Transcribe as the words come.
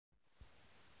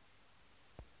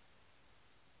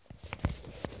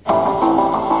Alright,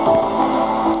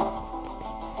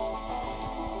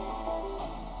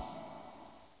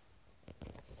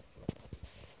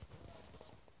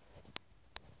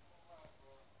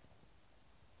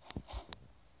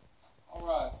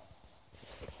 I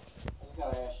just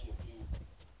gotta ask you a few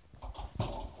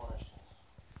questions.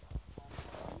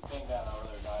 You came down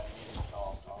earlier tonight and you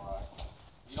talked, alright.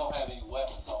 You don't have any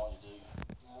weapons on you, do you?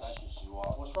 No. That's just you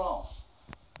are. What's wrong?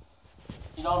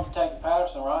 You know Detective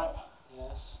Patterson, right?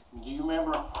 Yes. Do you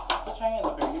remember, put your hands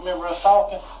up here, you remember us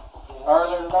talking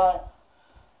earlier tonight?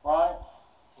 Right?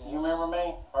 Yes. You remember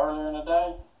me earlier in the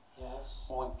day? Yes.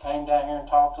 When we came down here and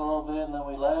talked a little bit and then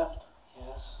we left?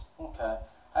 Yes. Okay.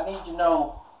 I need to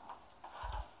know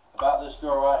about this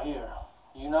girl right here.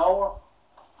 You know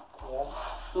her?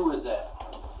 Yes. Who is that?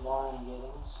 Lauren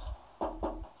Giddings.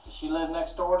 Does she live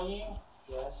next door to you?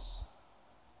 Yes.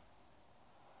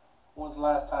 When's the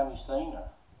last time you seen her?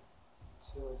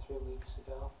 2 or 3 weeks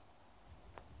ago.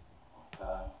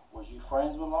 Okay. Was you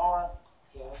friends with Lauren?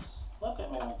 Yes. Look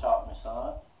at me when you talk to me,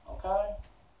 son. Okay?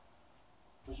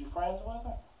 Was you friends with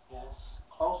her? Yes.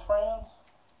 Close friends?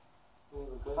 We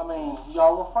were good. I mean,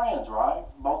 y'all were friends, right?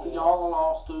 Both of Yes. y'all were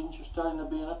law students. You're studying to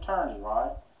be an attorney,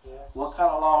 right? Yes. What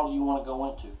kind of law do you want to go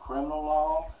into? Criminal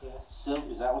law? Yes. Civil?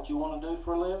 Is that what you want to do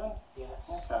for a living? Yes.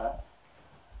 Okay.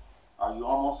 Are you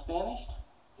almost finished?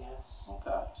 Yes.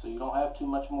 Okay. So you don't have too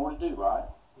much more to do, right?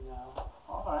 No.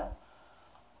 All right.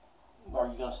 Are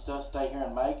you going to still stay here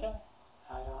in Macon?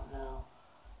 I don't know.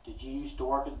 Did you used to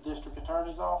work at the district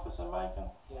attorney's office in Macon?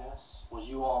 Yes. Was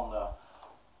you on the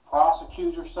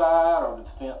prosecutor side or the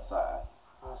defense side?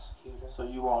 Prosecutor. So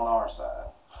you were on our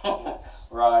side. Yes.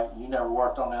 Right. You never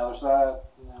worked on the other side?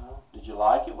 No. Did you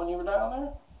like it when you were down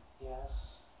there?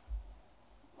 Yes.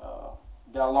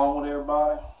 Got along with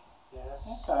everybody? Yes.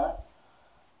 Okay.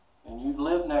 And you've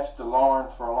lived next to Lauren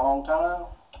for a long time?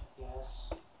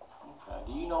 Yes. Okay.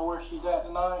 Do you know where she's at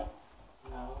tonight?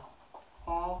 No.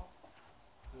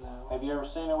 Hmm? No. Have you ever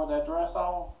seen her with that dress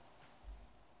on?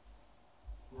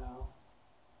 No.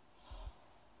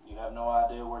 You have no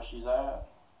idea where she's at?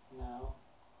 No.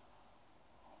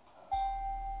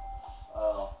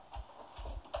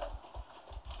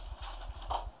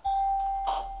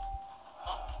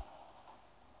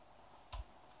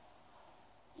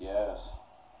 Yes.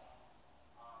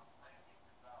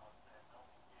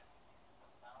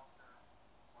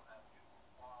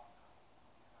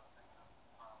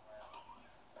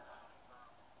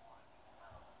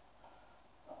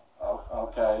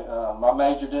 Okay, my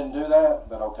major didn't do that,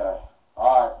 but okay.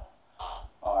 Alright.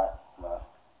 Alright, bye.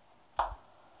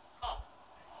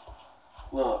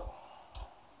 Look,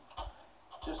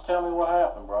 just tell me what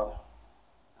happened, brother.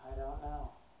 I don't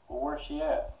know. Well, where's she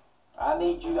at? I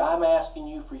need you, I'm asking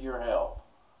you for your help.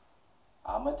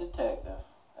 I'm a detective,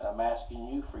 and I'm asking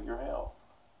you for your help.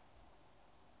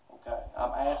 Okay?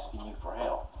 I'm asking you for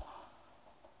help.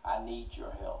 I need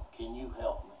your help. Can you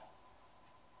help me?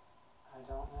 I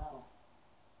don't know.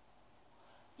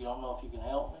 You don't know if you can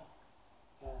help me?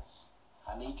 Yes.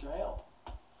 I need your help.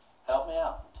 Help me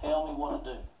out. Tell me what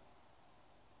to do.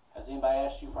 Has anybody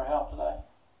asked you for help today?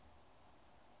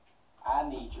 I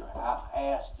need your help.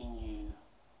 I'm asking you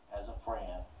as a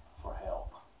friend for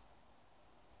help.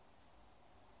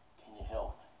 Can you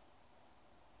help me?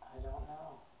 I don't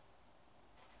know.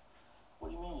 What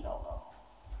do you mean you don't know?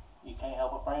 You can't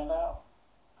help a friend out?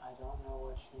 I don't know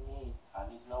what you need. I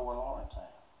need to know where Lauren's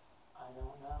at. I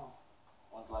don't know.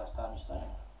 When's the last time you seen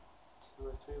her? 2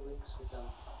 or 3 weeks ago.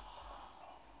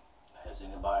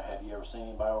 Have you ever seen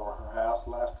anybody over her house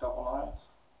the last couple nights?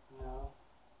 No.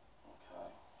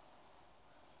 Okay.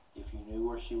 If you knew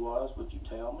where she was, would you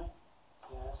tell me?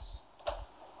 Yes.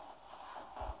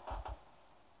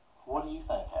 What do you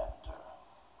think happened to her?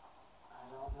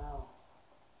 I don't know.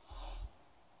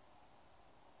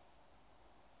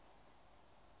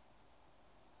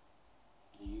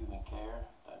 Do you even care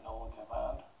that no one can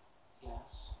find her?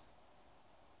 Yes.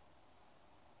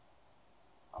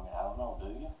 I mean, I don't know, do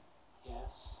you?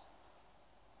 Yes.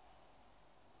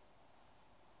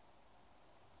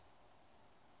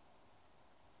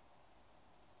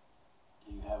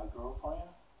 Do you have a girlfriend?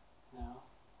 No.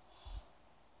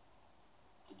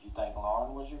 Did you think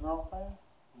Lauren was your girlfriend?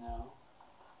 No.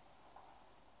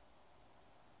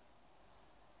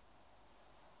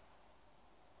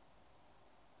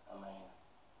 I mean,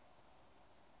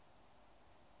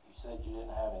 you said you didn't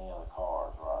have any other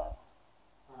cars, right?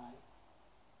 Right.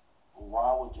 Well,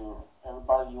 why would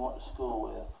everybody you went to school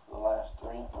with for the last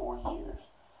 3 and 4 years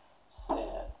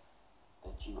said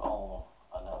that you own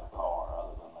another car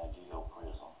other than that Geo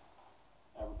Prism?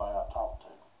 Everybody I talked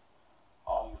to,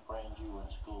 all your friends you were in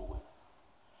school with.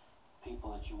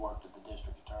 people that you worked at the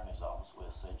district attorney's office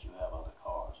with said you have other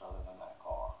cars other than that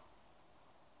car.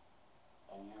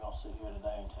 And you're gonna sit here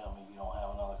today and tell me you don't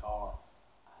have another car?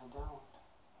 I don't.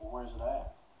 Well, where's it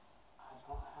at? I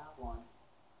don't have one.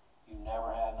 You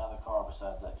never had another car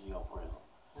besides that jail prison.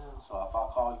 No. So if I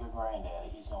call your granddaddy,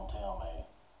 he's gonna tell me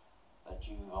that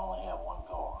you only have one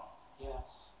car.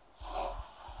 Yes.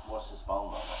 What's his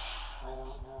phone number? I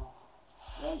don't know.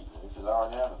 Yeah, you do, because I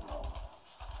already have his number.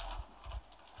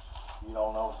 You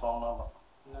don't know his phone number?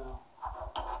 No.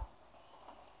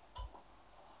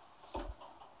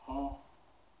 Hmm.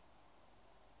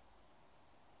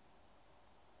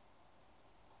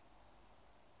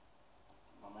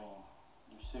 I mean,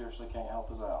 you seriously can't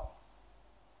help us out.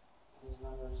 His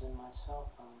number is in my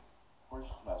cell phone.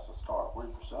 That's a start.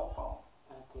 Where's your cell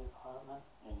phone? At the apartment.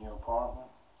 In your apartment?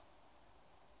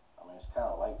 I mean, it's kind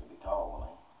of late to be calling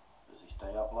him. Does he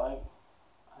stay up late?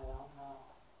 I don't know.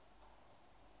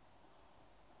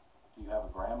 Do you have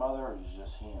a grandmother, or is it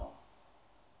just him?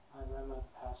 My grandmother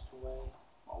passed away.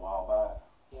 A while back?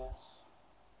 Yes.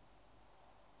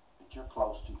 But you're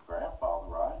close to your grandfather,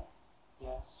 right?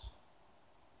 Yes.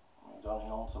 I mean, don't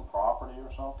he own some property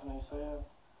or something, he said?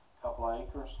 A couple of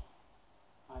acres?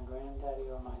 My granddaddy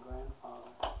or my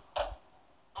grandfather?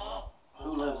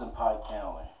 Who lives in Pike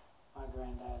County? My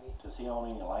granddaddy. Does he own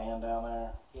any land down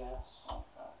there? Yes.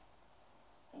 Okay.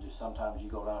 And do sometimes you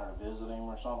go down there to visit him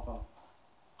or something?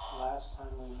 Last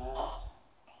time we met,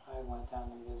 I went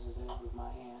down and visited with my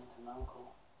aunt and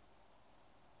uncle.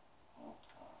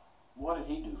 Okay. What did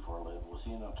he do for a living? Was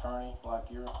he an attorney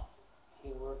like you?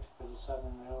 He worked for the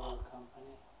Southern Railroad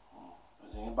Company.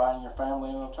 Is anybody in your family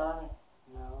an attorney?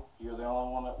 No. You're the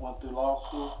only one that went through law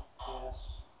school?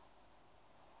 Yes.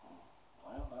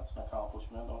 Well, that's an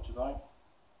accomplishment, don't you think?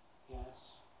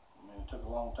 Yes. I mean, it took a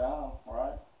long time,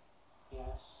 right?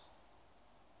 Yes.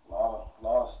 A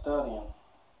lot of studying.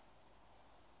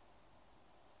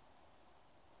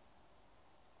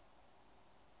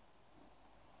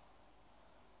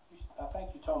 I think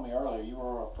you told me earlier you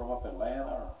were from up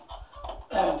Atlanta,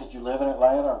 or did you live in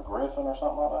Atlanta or Griffin or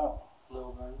something like that?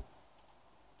 Lilburn.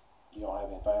 You don't have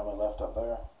any family left up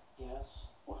there? Yes.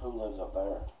 Well, who lives up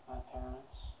there? My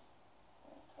parents.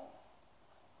 Okay.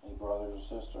 Any brothers or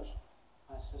sisters?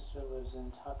 My sister lives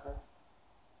in Tucker.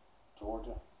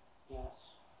 Georgia?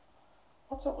 Yes.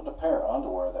 What's up with the pair of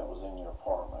underwear that was in your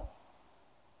apartment?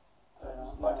 That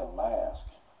was like a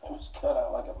mask. It was cut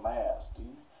out like a mask.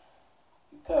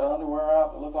 You cut underwear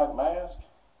out that looked like a mask?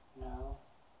 No.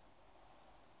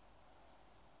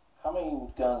 How many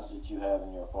guns did you have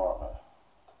in your apartment?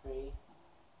 3.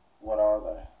 What are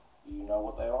they? Do you know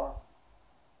what they are?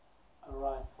 A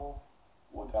rifle.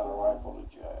 What kind of rifle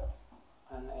did you have?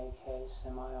 An AK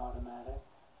semi-automatic.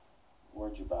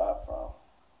 Where'd you buy it from?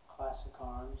 Classic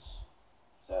Arms.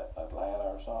 Is that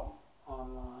Atlanta or something?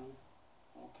 Online.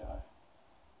 Okay.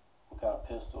 What kind of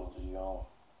pistols do you own?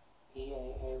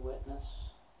 EAA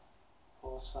Witness.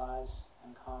 Full size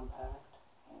and compact.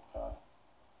 Okay.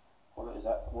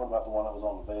 What about the one that was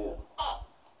on the bed?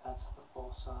 That's the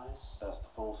full size. That's the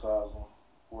full size one?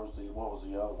 What was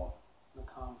the other one? The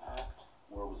compact.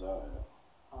 Where was that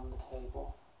at? On the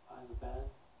table. By the bed.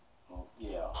 Oh,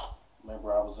 yeah.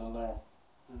 Remember I was in there?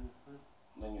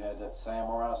 Mm-hmm. Then you had that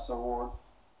samurai sword.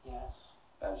 Yes.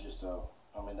 That was just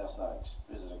that's not,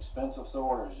 is it an expensive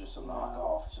sword or is it just a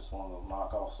knockoff? It's just one of the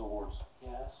knockoff swords.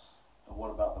 Yes. And what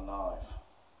about the knife?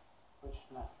 Which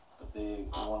knife? The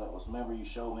one that was, remember you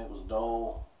showed me it was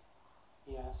dull?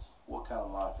 Yes. What kind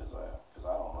of knife is that? Because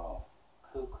I don't know.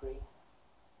 Kukri.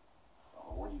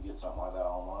 Where do you get something like that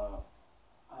online?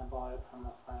 I bought it from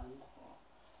a friend.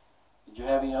 Did you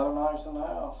have any other knives in the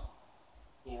house?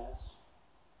 Yes.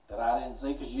 That I didn't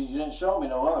see? Because you didn't show me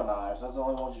no other knives. That's the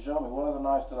only ones you showed me. What other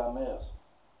knives did I miss?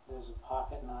 There's a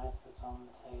pocket knife that's on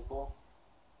the table.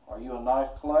 Are you a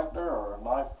knife collector or a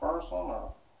knife person,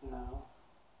 or No.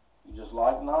 you just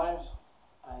like knives?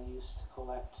 I used to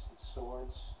collect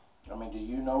swords. I mean, do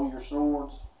you know your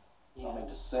swords? Yes. I mean,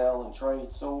 to sell and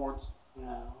trade swords?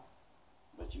 No.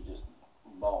 But you just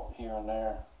bought here and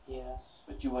there? Yes.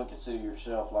 But you wouldn't consider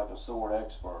yourself like a sword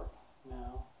expert?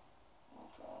 No.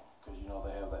 Okay. Because,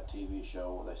 they have that TV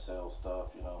show where they sell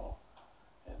stuff, at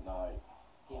night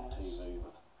on Yes. TV,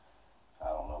 but I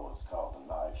don't know what it's called, the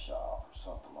knife shop or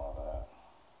something like that.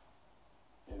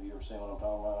 Have you ever seen what I'm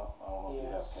talking about? I don't know if you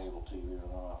have Yes. cable TV or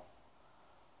not.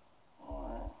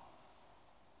 Alright.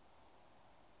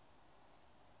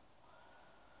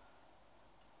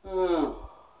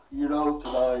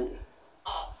 Tonight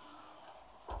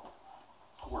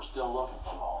we're still looking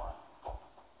for Lauren.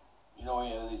 You know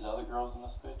any of these other girls in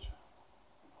this picture?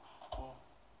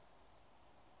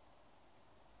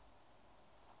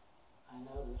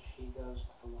 she goes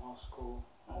to the law school,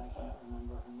 but I can't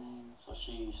remember her name. So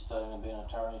she's studying to be an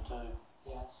attorney too?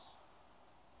 Yes.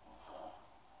 Okay.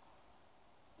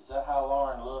 Is that how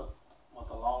Lauren looked with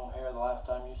the long hair the last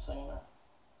time you seen her?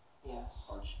 Yes.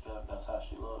 Or did she got, that's how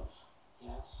she looks?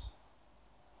 Yes.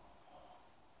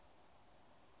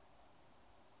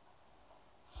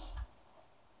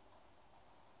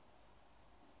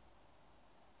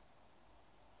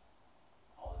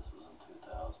 Oh, this was in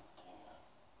 2010.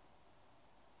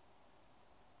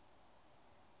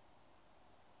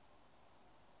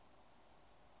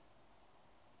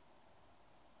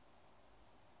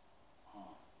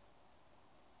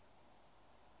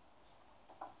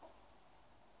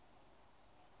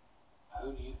 Who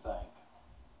do you think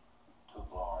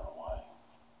took Lauren away?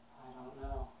 I don't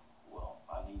know. Well,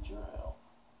 I need your help.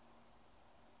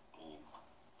 Can you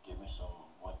give me some,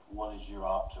 what is your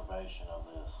observation of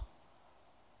this?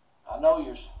 I know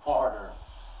you're smarter,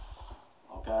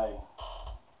 okay?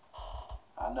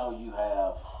 I know you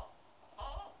have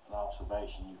an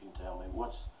observation you can tell me.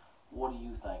 What do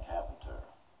you think happened to her?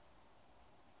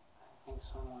 I think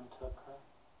someone took her.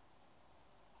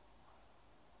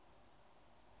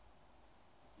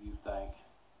 You think,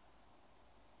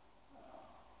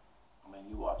 I mean,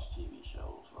 you watch TV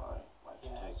shows, right? Like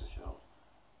Yes. detective shows.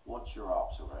 What's your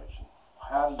observation?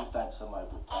 How do you think somebody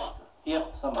would take her?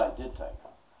 If somebody did take her.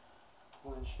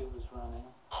 When she was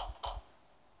running.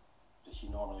 Does she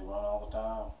normally run all the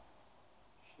time?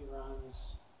 She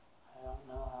runs, I don't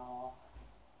know how often.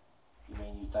 You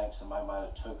mean you think somebody might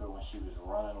have took her when she was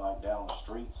running like down the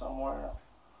street somewhere?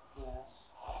 Yes.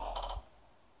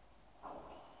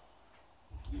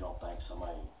 You don't think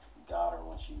somebody got her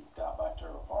when she got back to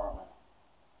her apartment?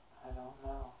 I don't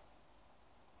know.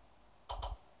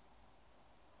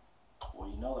 Well,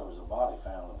 you know there was a body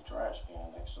found in the trash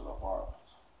can next to the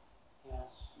apartments.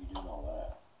 Yes. You do know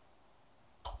that.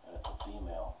 And it's a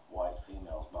female, white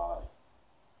female's body.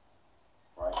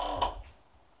 Right there.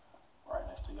 Right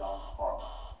next to y'all's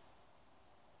apartment.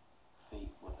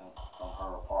 Feet within from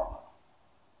her apartment.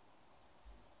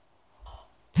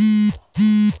 I mean,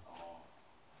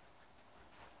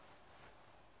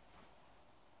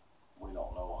 we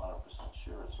don't know 100%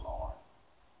 sure it's Lauren.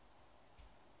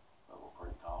 But we're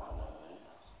pretty confident it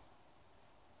is.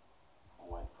 We're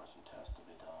waiting for some tests to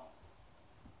be done.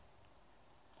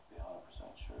 To be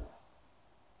 100% sure.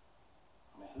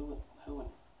 I mean, who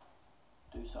would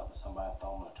do something to somebody and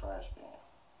throw them in a trash can?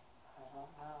 I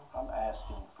don't know. I'm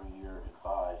asking for your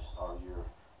advice or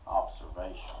your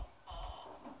observation.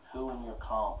 Who in your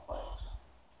complex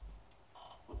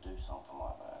would do something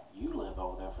like that? You lived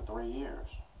over there for 3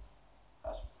 years.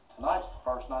 Tonight's the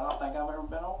first night I think I've ever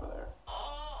been over there.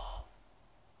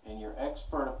 In your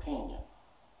expert opinion,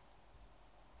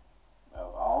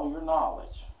 of all your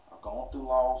knowledge of going through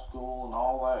law school and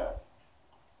all that,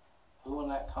 who in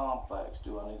that complex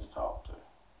do I need to talk to?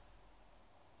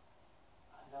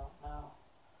 I don't know.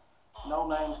 No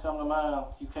names come to mind.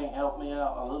 You can't help me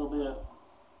out a little bit.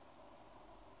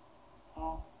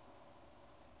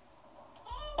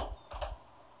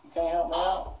 You can't help me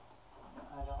out?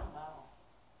 I don't know.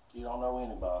 You don't know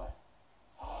anybody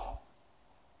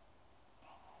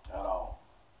at all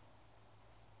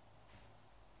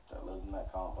that lives in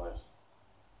that complex.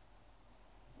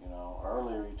 You know,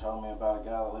 earlier you told me about a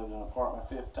guy that lived in apartment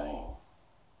 15. I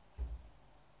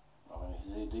mean, is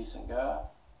he a decent guy?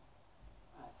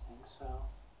 I think so.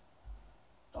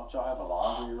 Don't y'all have a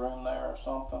laundry room there or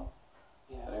something?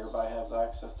 Yes. That everybody has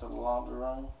access to the laundry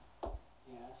room?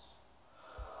 Yes.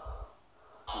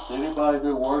 Has anybody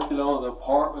been working on the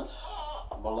apartments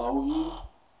below you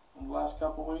in the last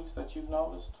couple of weeks that you've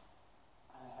noticed?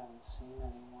 I haven't seen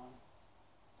anyone.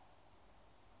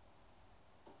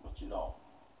 But you don't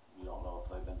know if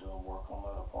they've been doing work on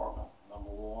that apartment, number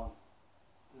one?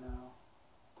 No.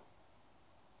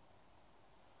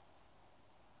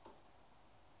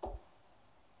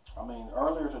 I mean,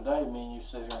 earlier today, me and you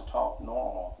sit here and talk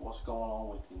normal. What's going on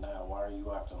with you now? Why are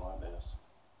you acting like this?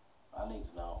 I need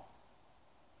to know.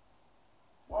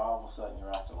 Why all of a sudden you're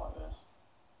acting like this?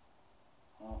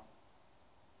 I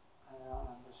don't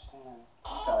understand.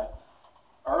 Okay.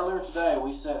 Earlier today,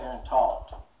 we sat here and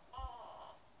talked.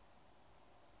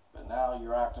 But now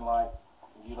you're acting like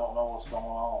you don't know what's going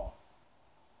on.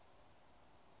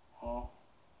 I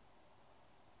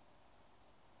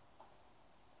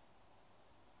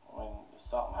mean, did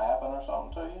something happen or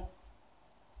something to you?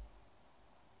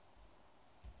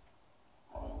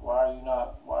 I mean,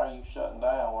 why are you shutting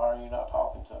down? Why are you not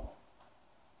talking to me?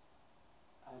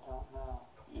 I don't know.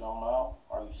 You don't know?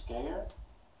 Are you scared?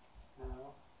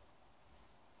 No.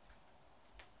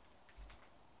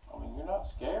 I mean, you're not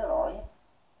scared, are you?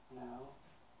 No.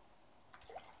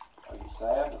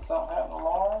 sad that something happened to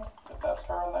Lauren? If that's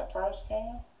her in that trash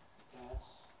can?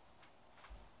 Yes.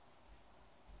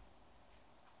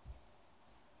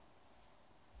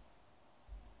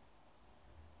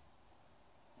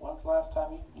 When's the last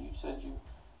time you said you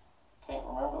can't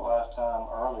remember the last time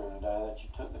earlier today that you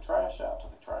took the trash out to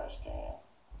the trash can?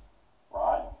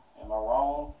 Right? Am I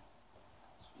wrong?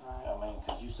 That's right. I mean,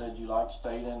 because you said you like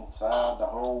stayed inside the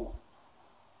whole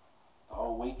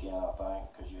weekend, I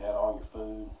think, because you had all your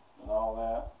food and all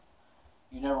that.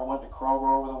 You never went to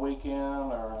Kroger over the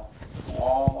weekend or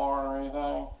Walmart or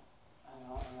anything? I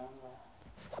don't remember.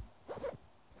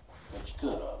 But you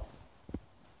could have.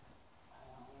 I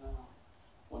don't know.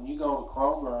 When you go to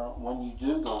Kroger, when you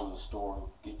do go to the store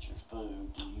to get your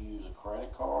food, do you use a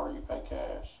credit card or you pay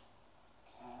cash?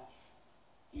 Cash.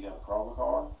 Do you have a Kroger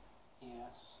card?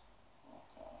 Yes.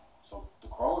 Okay. So the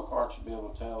Kroger card should be able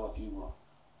to tell if you were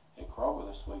at Kroger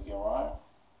this weekend, right?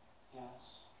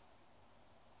 Yes.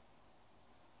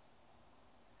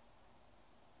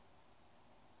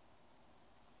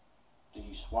 Do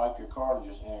you swipe your card or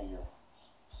just enter your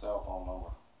cell phone number?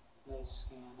 They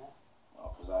scan it.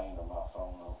 Oh, because I enter my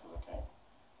phone number because I can't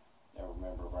never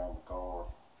remember to bring my card.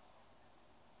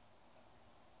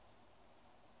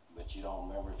 But you don't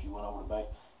remember if you went over to bank.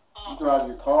 You drive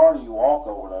your car or you walk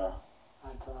over there?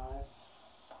 I drive.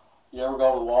 You ever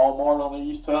go to Walmart on the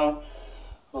east side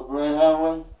of Gray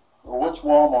Highway? Or which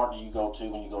Walmart do you go to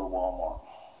when you go to Walmart?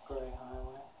 Gray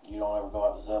Highway. You don't ever go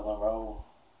out to Zeppelin Road?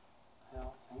 I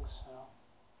don't think so.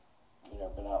 You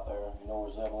never been out there? You know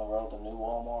where Zeppelin Road, the new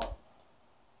Walmart?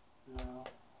 No.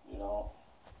 You don't?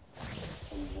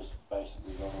 So you just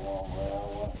basically go along Gray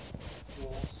Highway?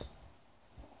 Yes.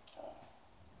 Okay.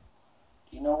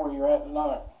 Do you know where you're at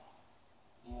tonight?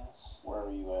 Yes. Where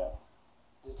are you at?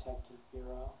 Detective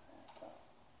Bureau. Okay.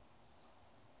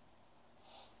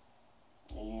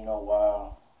 And you know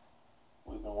why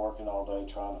we've been working all day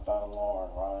trying to find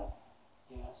Lauren, right?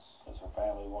 Yes. Because her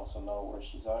family wants to know where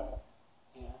she's at.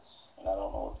 Yes. And I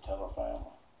don't know what to tell her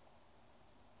family.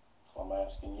 So I'm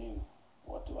asking you,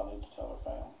 what do I need to tell her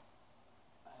family?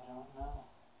 I don't know.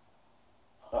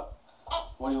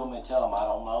 What do you want me to tell them? I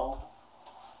don't know?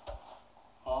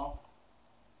 Huh?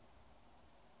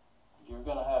 You're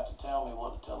going to have to tell me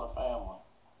what to tell her family.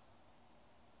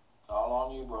 It's all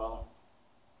on you, brother.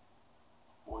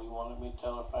 What do you want me to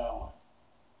tell her family?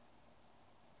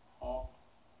 Huh?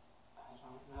 I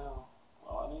don't know.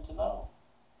 Well, I need to know.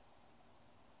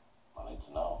 I need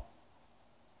to know.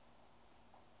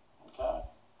 Okay?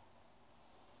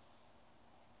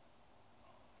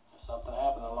 If something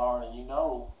happened to Lauren and you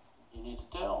know, you need to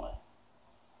tell me.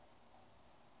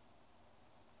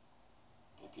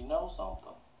 If you know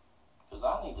something. Because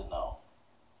I need to know.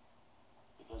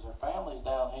 Because her family's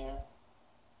down here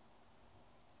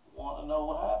wanting to know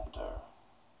what happened to her.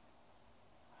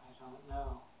 I don't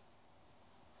know.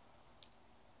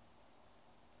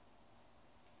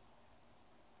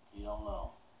 You don't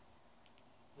know.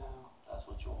 No. That's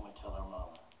what you want me to tell her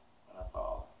mother and her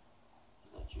father.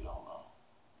 Is that you don't know.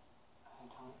 I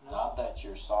don't know. Not that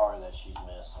you're sorry that she's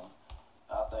missing.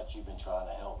 Not that you've been trying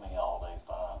to help me all day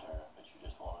find her. But you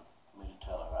just wanted me to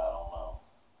tell her I don't know.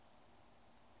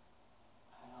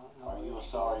 I don't know. Are you where a she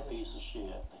sorry is. piece of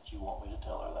shit that you want me to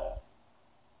tell her that?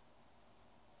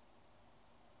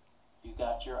 You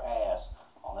got your ass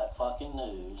on that fucking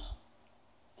news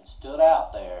and stood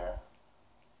out there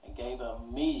and gave a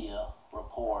media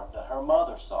report that her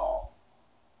mother saw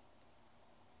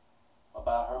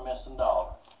about her missing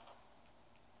daughter.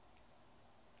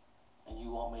 And you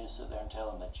want me to sit there and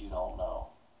tell them that you don't know?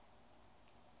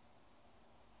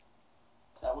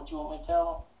 Is that what you want me to tell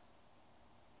them?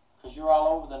 Because you're all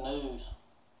over the news.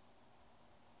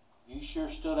 You sure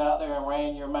stood out there and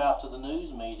ran your mouth to the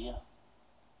news media.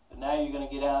 But now you're going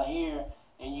to get out here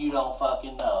and you don't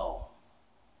fucking know.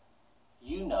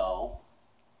 You know.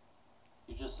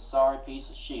 You're just a sorry piece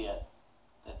of shit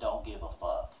that don't give a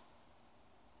fuck.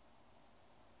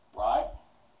 Right?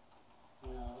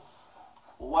 No.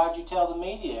 Well, why'd you tell the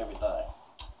media everything?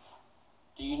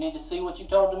 Do you need to see what you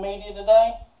told the media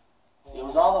today? It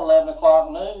was on the 11 o'clock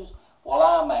news. Well,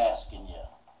 I'm asking you.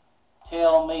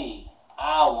 Tell me.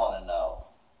 I want to know.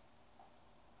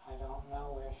 I don't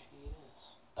know where she is.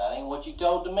 That ain't what you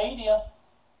told the media.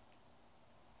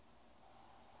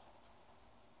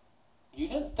 You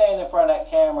didn't stand in front of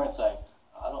that camera and say,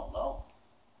 I don't know.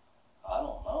 I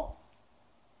don't know.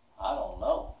 I don't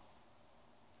know.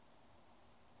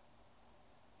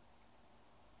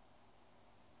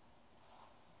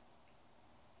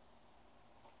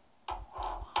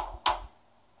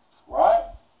 Right?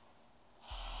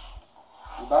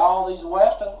 You buy all these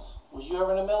weapons. Was you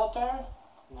ever in the military?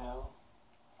 No.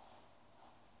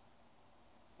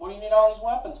 What do you need all these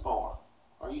weapons for?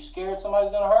 Are you scared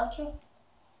somebody's gonna hurt you?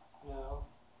 No.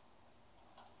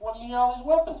 What do you need all these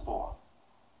weapons for?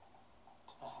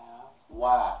 To have.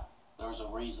 Why? There's a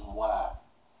reason why.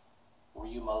 Were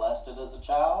you molested as a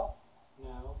child?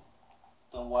 No.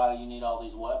 Then why do you need all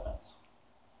these weapons?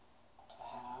 To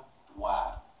have.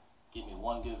 Why? Give me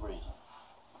one good reason.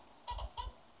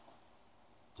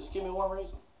 Just give me one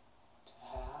reason.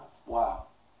 To have. Why?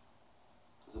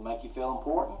 Does it make you feel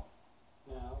important?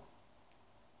 No.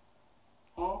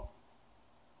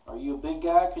 Are you a big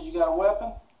guy because you got a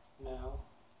weapon? No.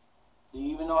 Do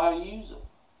you even know how to use it?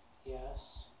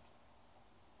 Yes.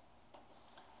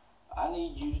 I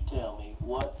need you to tell me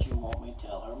what you want me to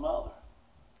tell her mother.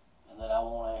 And then I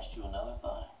won't ask you another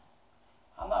thing.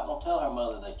 I'm not going to tell her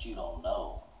mother that you don't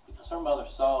know, because her mother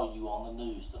saw you on the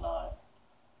news tonight.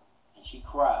 And she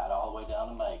cried all the way down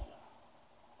to Macon.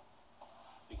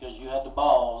 Because you had the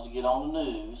balls to get on the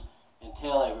news and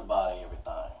tell everybody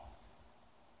everything.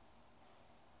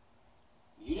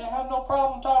 You didn't have no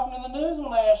problem talking to the news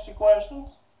when they asked you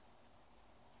questions.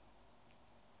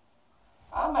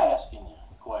 I'm asking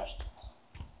you questions.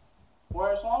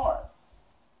 Where's Lauren?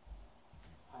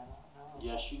 I don't know.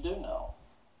 Yes, you do know.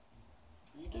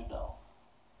 You do know.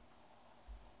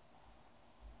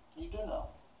 You do know.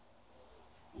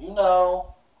 You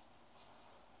know.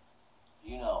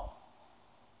 You know.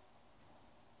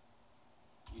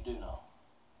 You do know.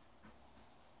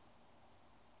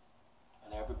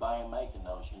 And everybody in Macon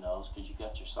knows you knows, because you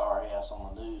got your sorry ass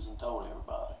on the news and told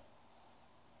everybody.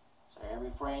 So every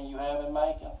friend you have in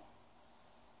Macon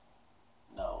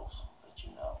knows that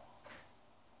you know.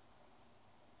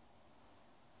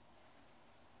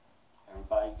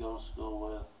 Everybody you go to school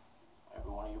with,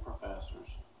 every one of your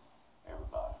professors,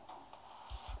 everybody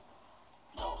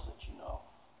knows that you know.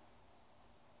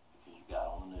 Because you got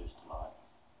on the news tonight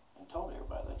and told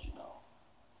everybody that you know.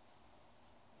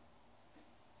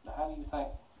 Now how do you think?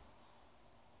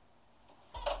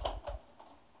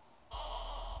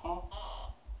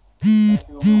 Think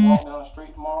you're going to be walking down the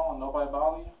street tomorrow and nobody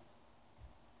bother you?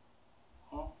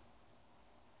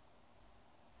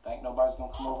 Think nobody's going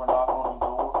to come over and knock on your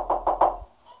door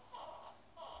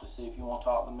to see if you want to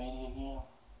talk to the media again?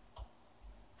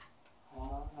 I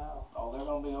don't know. Oh, they're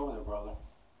going to be over there, brother.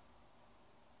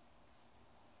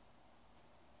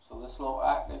 So this little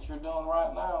act that you're doing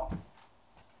right now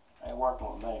ain't working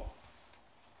with me.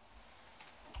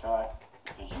 Okay?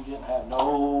 Because you didn't have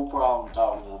no problem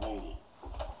talking to the media.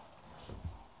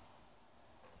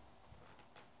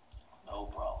 No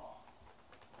problem.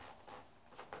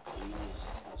 So you need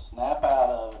to snap out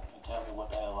of it and tell me what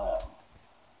the hell happened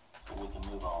so we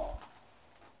can move on.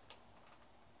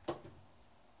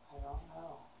 I don't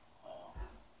know. Well,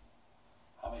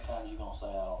 how many times you gonna say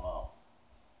I don't know?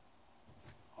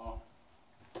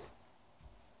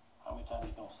 How many times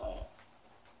you gonna say it?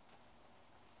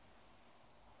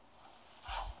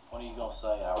 When are you gonna say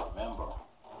I remember?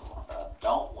 I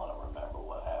don't want to remember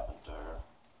what happened to her.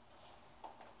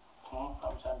 How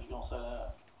many times you gonna say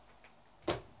that?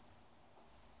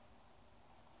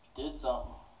 If you did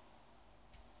something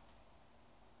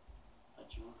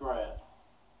that you regret,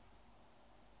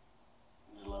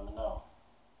 you need to let me know.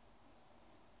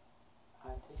 I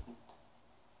didn't.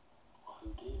 Well, who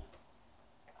did?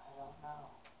 I don't know.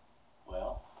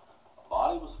 Well, a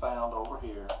body was found over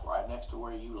here, right next to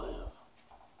where you live.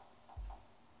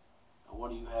 And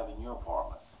what do you have in your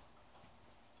apartment?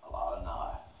 A lot of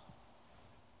knives.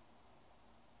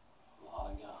 A lot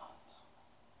of guns.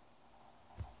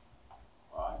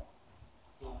 Right?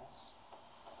 Yes.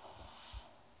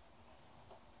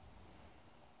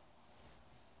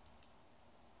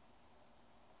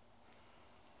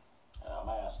 And I'm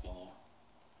asking you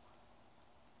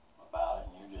about it,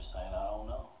 and you're just saying, I don't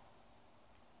know.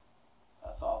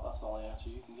 That's all. That's the only answer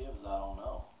you can give is I don't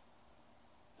know.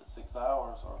 It's 6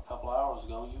 hours or a couple hours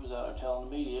ago, you was out there telling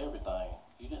the media everything.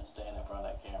 You didn't stand in front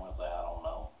of that camera and say, I don't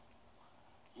know.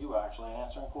 You were actually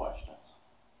answering questions.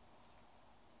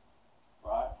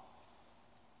 Right?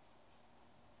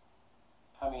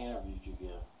 How many interviews did you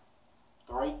give?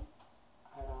 3?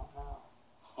 I don't know.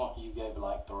 Well, you gave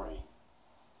like 3.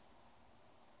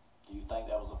 Do you think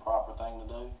that was a proper thing to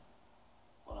do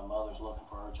when a mother's looking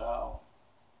for her child?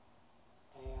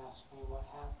 They asked me what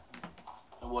happened.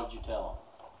 And what did you tell them?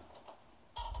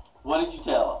 What did you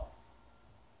tell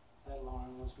That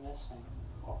Lauren was missing.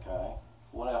 them? Okay.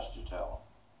 What else did you tell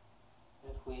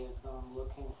That we had gone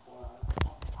looking for her.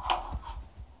 them?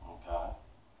 Okay.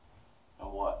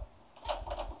 And what?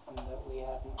 And that we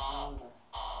hadn't found her.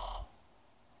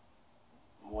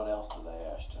 And what else did they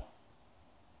ask you?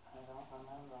 I don't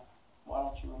remember. Why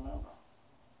don't you remember?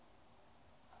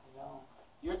 I don't.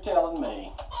 You're telling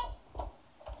me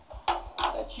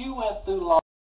that you went through law